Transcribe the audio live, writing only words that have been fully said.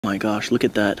Oh my gosh, look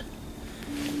at that.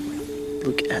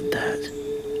 Look at that.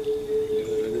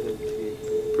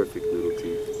 Perfect little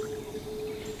teeth.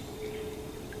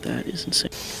 That is insane.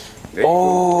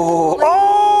 Oh!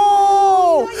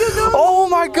 Oh! Oh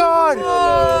my God!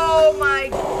 Oh my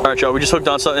God. All right, y'all, we just hooked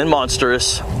on something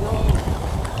monstrous. He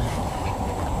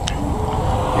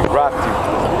wrapped you.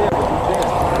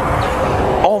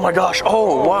 Oh my gosh,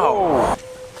 oh wow.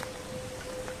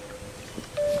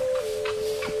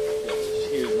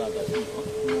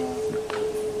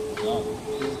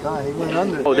 He went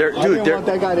under. Oh, there, dude, there,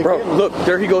 bro, look,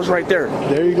 there he goes right there.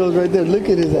 There he goes right there. Look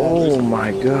at his ass. Oh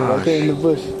my Right gosh. there in the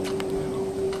bush.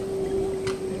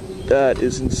 That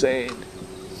is insane.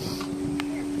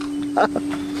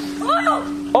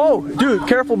 Oh, dude,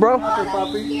 careful, bro.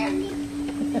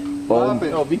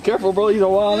 Oh, be careful, bro. He's a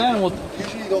wild animal.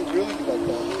 Usually don't really do like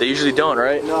that. They usually don't,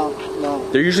 right? No.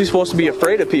 They're usually supposed to be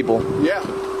afraid of people. Yeah.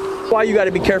 That's why you got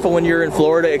to be careful when you're in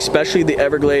Florida, especially the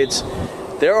Everglades.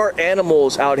 There are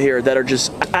animals out here that are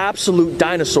just absolute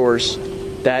dinosaurs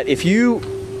that if you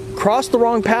cross the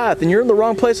wrong path and you're in the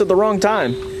wrong place at the wrong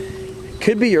time,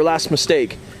 could be your last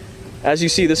mistake. As you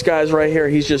see, this guy's right here.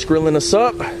 He's just grilling us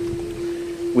up.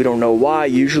 We don't know why.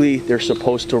 Usually they're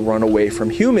supposed to run away from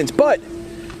humans, but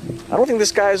I don't think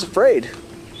this guy is afraid.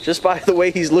 Just by the way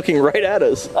he's looking right at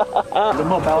us. Pull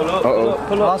up,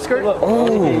 Oscar.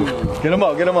 Oh. Get him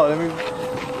up. Let me.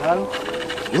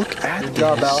 Look at Good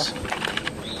job, Al. this.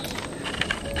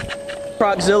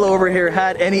 Frogzilla over here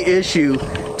had any issue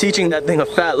teaching that thing a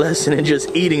fat lesson and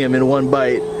just eating him in one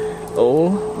bite.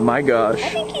 Oh my gosh. I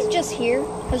think he's just here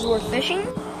because we're fishing,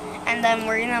 and then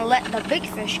we're gonna let the big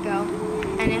fish go.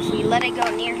 And if we let it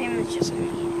go near him, it's just gonna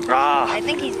eat it. Ah. I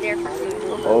think he's there for food.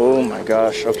 Oh my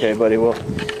gosh. Okay, buddy. We'll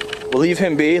leave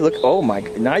him be. Look. Oh my.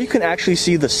 Now you can actually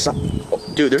see the sun. Oh,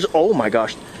 dude, there's. Oh my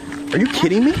gosh. Are you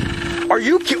kidding me? Are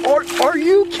you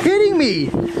kidding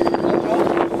me?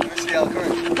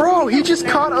 Bro, he just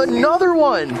caught another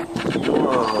one. You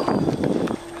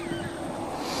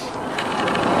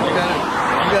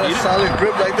got a solid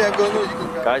grip like that going on. You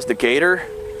can Guys, the gator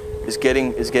is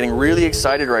getting really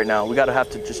excited right now. We gotta have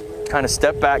to just kind of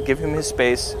step back, give him his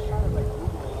space.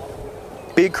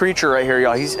 Big creature right here,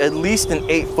 y'all. He's at least an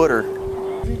 8-footer.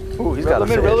 Ooh, he's got a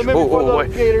fish. Oh,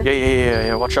 wait.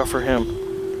 Yeah. Watch out for him.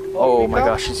 Oh my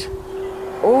gosh,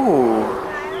 oh.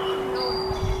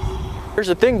 Here's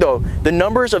the thing though, the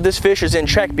numbers of this fish is in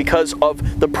check because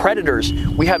of the predators.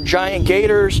 We have giant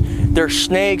gators, there's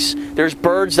snakes, there's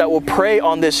birds that will prey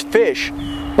on this fish.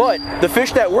 But the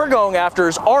fish that we're going after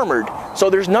is armored. So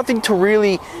there's nothing to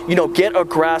really, get a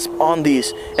grasp on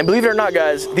these. And believe it or not,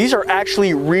 guys, these are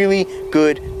actually really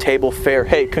good table fare.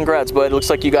 Hey, congrats, bud. Looks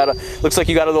like you got a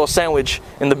little sandwich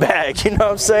in the bag. You know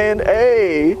what I'm saying?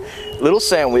 Hey, little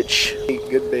sandwich.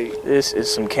 good bait. This is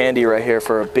some candy right here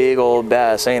for a big old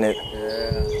bass, ain't it?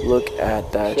 Yeah. Look at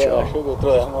that, I y'all. should go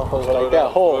throw that motherfucker like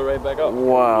that hole. Right back up.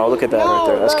 Wow, look at that right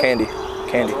there. That's candy.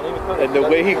 Candy. And the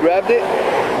way he grabbed it,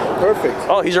 perfect.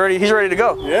 Oh, he's ready to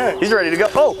go. Yeah. He's ready to go.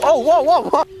 Oh,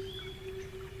 whoa.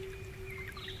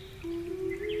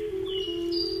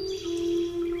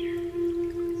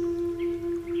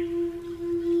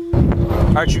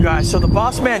 All right, you guys, so the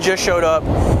boss man just showed up.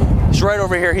 He's right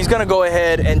over here. He's gonna go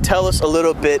ahead and tell us a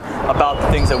little bit about the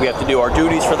things that we have to do, our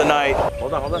duties for the night.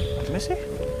 Hold on. Let me see.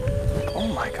 Oh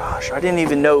my gosh, I didn't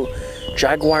even know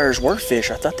jaguars were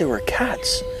fish. I thought they were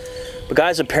cats. But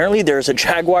guys, apparently there's a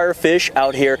jaguar fish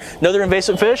out here. Another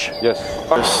invasive fish? Yes.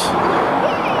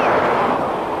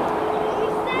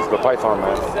 It's the python,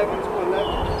 man.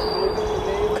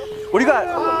 What do you got?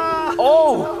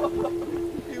 Oh!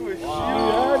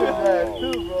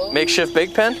 Makeshift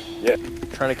bait pen? Yeah.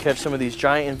 Trying to catch some of these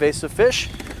giant invasive fish.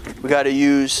 We got to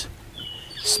use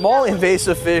small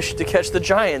invasive fish to catch the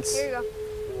giants. Here you go.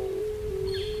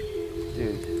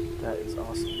 Dude, that is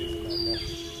awesome.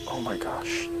 Oh my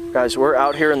gosh. Guys, we're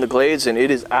out here in the glades and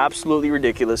it is absolutely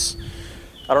ridiculous.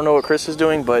 I don't know what Chris is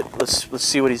doing, but let's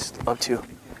see what he's up to.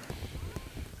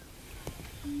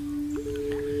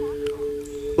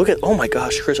 Look at, oh my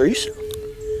gosh, Chris, are you?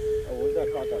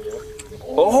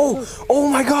 Oh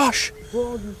my gosh.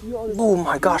 Oh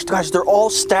my gosh, guys, they're all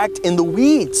stacked in the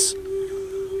weeds.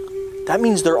 That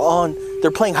means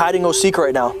they're playing hide and go seek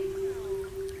right now.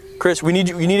 Chris, you need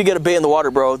to get a bait in the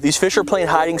water, bro. These fish are playing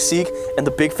hide and seek and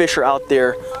the big fish are out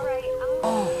there.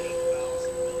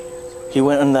 He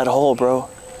went in that hole, bro.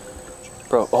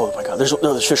 Bro, oh my God, there's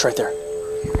fish right there.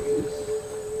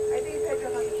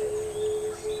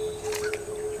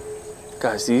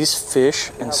 Guys, these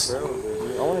fish and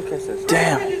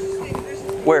damn.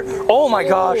 Where? Oh my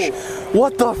gosh.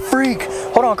 What the freak?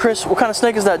 Hold on, Chris. What kind of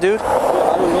snake is that, dude?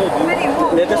 I don't know,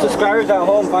 dude. Let the subscribers at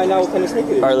home find out what kind of snake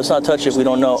it is. All right, let's not touch it if we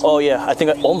don't know. Oh, yeah. I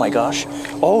think... oh, my gosh.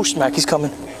 Oh, smack. He's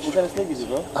coming. What kind of snake is it,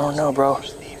 bro? I don't know, bro.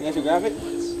 You have to grab it?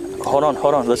 Hold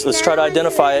on. Let's try to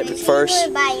identify it first.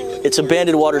 It's a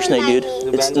banded water snake, dude.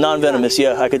 It's non-venomous.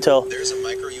 Yeah, I could tell. There's a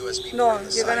micro USB. No,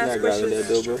 you're gonna have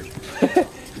questions. Bro.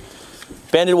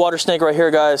 Banded water snake right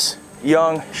here, guys.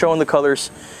 Young, showing the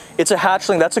colors. It's a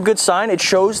hatchling. That's a good sign. It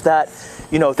shows that,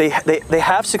 you know, they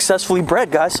have successfully bred,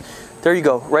 guys. There you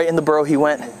go. Right in the burrow he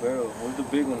went. Bro, where's the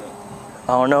big one at?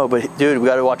 I don't know, but dude, we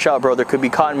gotta watch out, bro. There could be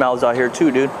cottonmouths out here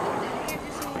too, dude.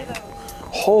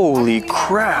 Holy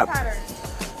crap.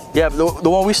 Yeah, the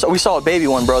one we saw a baby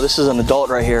one, bro. This is an adult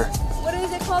right here. What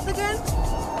is it called again?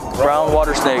 Brown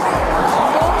water snake.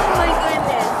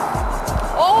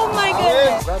 Oh my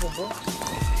goodness.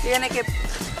 You're gonna get...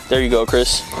 There you go,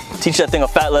 Chris. Teach that thing a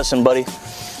fat lesson, buddy.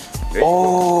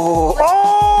 Oh!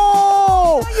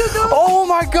 Oh! Oh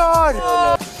my God!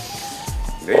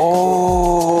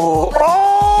 Oh!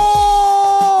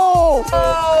 Oh!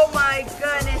 Oh my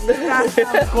goodness.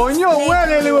 Coño,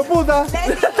 huele, hijo de puta.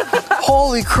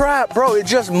 Holy crap, bro. It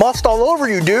just mussed all over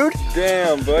you, dude.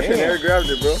 Damn, bro. I should never grabbed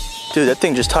it, bro. Dude, that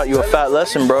thing just taught you a fat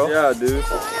lesson, bro. Yeah, dude.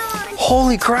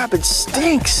 Holy crap, it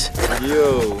stinks.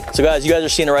 Yo. So guys, you guys are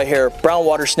seeing it right here. Brown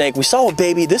water snake. We saw a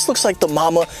baby. This looks like the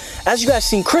mama. As you guys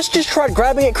seen, Chris just tried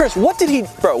grabbing it. Chris, what did he,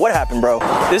 bro, what happened, bro?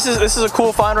 This is a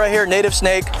cool find right here, native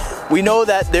snake. We know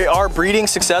that they are breeding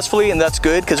successfully, and that's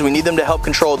good because we need them to help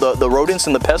control the rodents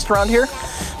and the pests around here.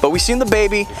 But we seen the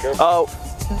baby.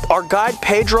 Our guide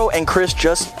Pedro and Chris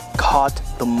just caught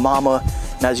the mama.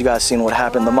 And as you guys seen what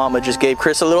happened, the mama just gave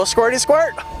Chris a little squirty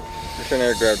squirt. I should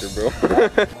never grabbed it, bro.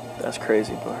 That's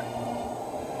crazy, bro.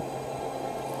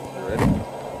 You ready?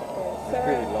 It's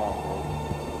pretty long, bro.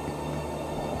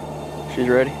 She's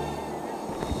ready.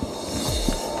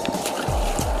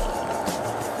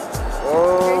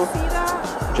 Oh.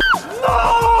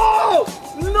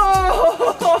 No!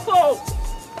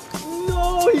 No!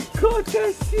 He caught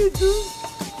that shit, dude.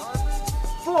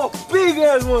 Oh, big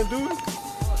ass one, dude.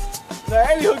 Now,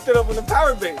 and he hooked it up on the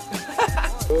power bait.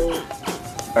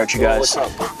 All right, you guys.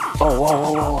 Oh,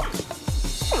 whoa.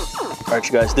 All right,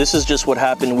 you guys, this is just what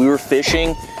happened. We were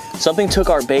fishing. Something took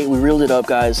our bait. We reeled it up,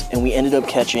 guys, and we ended up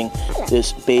catching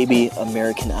this baby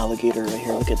American alligator right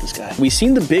here. Look at this guy. We've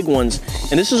seen the big ones,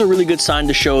 and this is a really good sign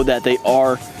to show that they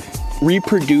are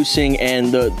reproducing,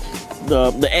 and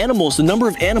the animals, the number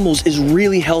of animals is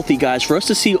really healthy, guys. For us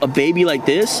to see a baby like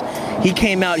this, he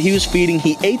came out, he was feeding,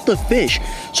 he ate the fish.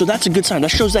 So that's a good sign.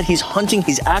 That shows that he's hunting,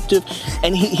 he's active,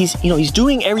 and he's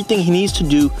doing everything he needs to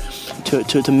do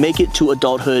to make it to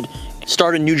adulthood,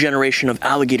 start a new generation of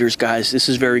alligators, guys. This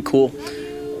is very cool.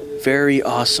 Very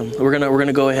awesome. We're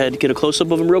gonna go ahead, get a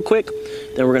close-up of him real quick,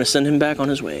 then we're gonna send him back on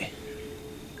his way.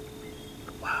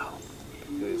 Wow.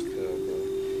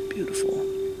 Beautiful.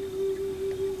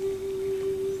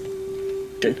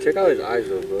 Check out his eyes,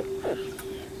 though, bro.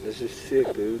 This is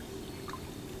sick, dude.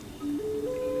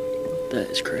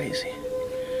 That is crazy.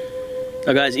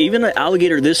 Now, guys, even an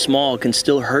alligator this small can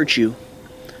still hurt you.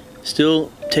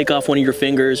 Still take off one of your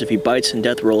fingers if he bites and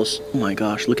death rolls. Oh my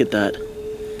gosh, look at that.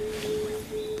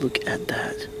 Look at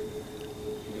that.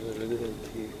 Look at them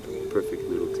teeth, bro. Perfect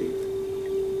little teeth.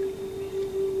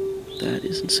 That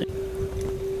is insane.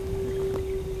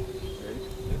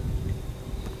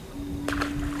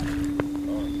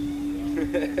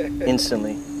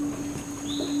 Instantly.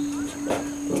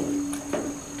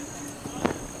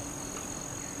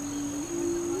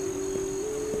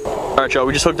 All right, y'all,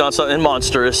 we just hooked on something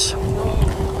monstrous. He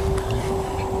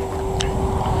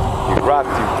wrapped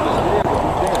you.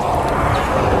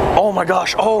 Oh my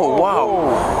gosh, oh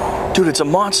wow. Dude, it's a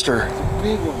monster.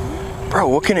 Bro,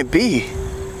 what can it be?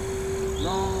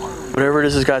 Whatever it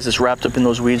is, guys, it's wrapped up in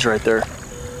those weeds right there.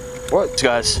 What?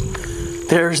 Guys,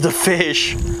 there's the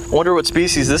fish. I wonder what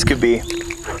species this could be.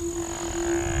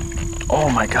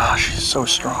 Oh my gosh, he's so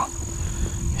strong.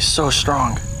 He's so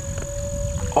strong.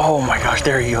 Oh my gosh,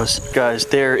 there he goes. Guys,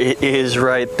 there it is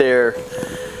right there.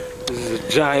 This is a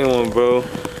giant one, bro.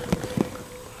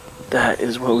 That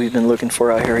is what we've been looking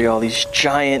for out here, y'all. These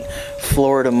giant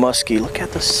Florida muskie. Look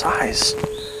at the size.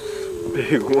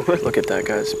 Big one. Look at that,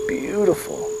 guys.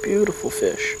 Beautiful, beautiful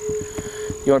fish.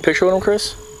 You want a picture with him,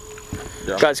 Chris?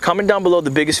 Yeah. Guys, comment down below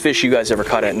the biggest fish you guys ever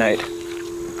caught at night.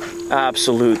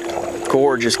 Absolute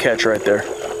gorgeous catch right there.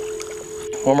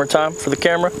 One more time for the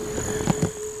camera.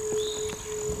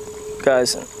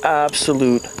 Guys, an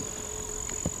absolute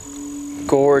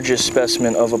gorgeous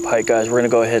specimen of a pike, guys. We're gonna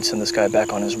go ahead and send this guy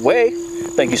back on his way.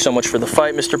 Thank you so much for the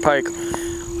fight, Mr. Pike.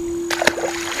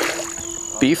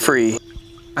 Be free.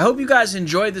 I hope you guys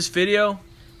enjoyed this video.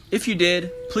 If you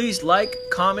did, please like,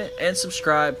 comment, and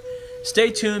subscribe. Stay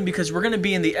tuned because we're going to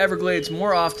be in the Everglades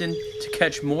more often to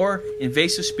catch more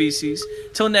invasive species.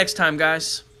 Till next time,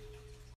 guys.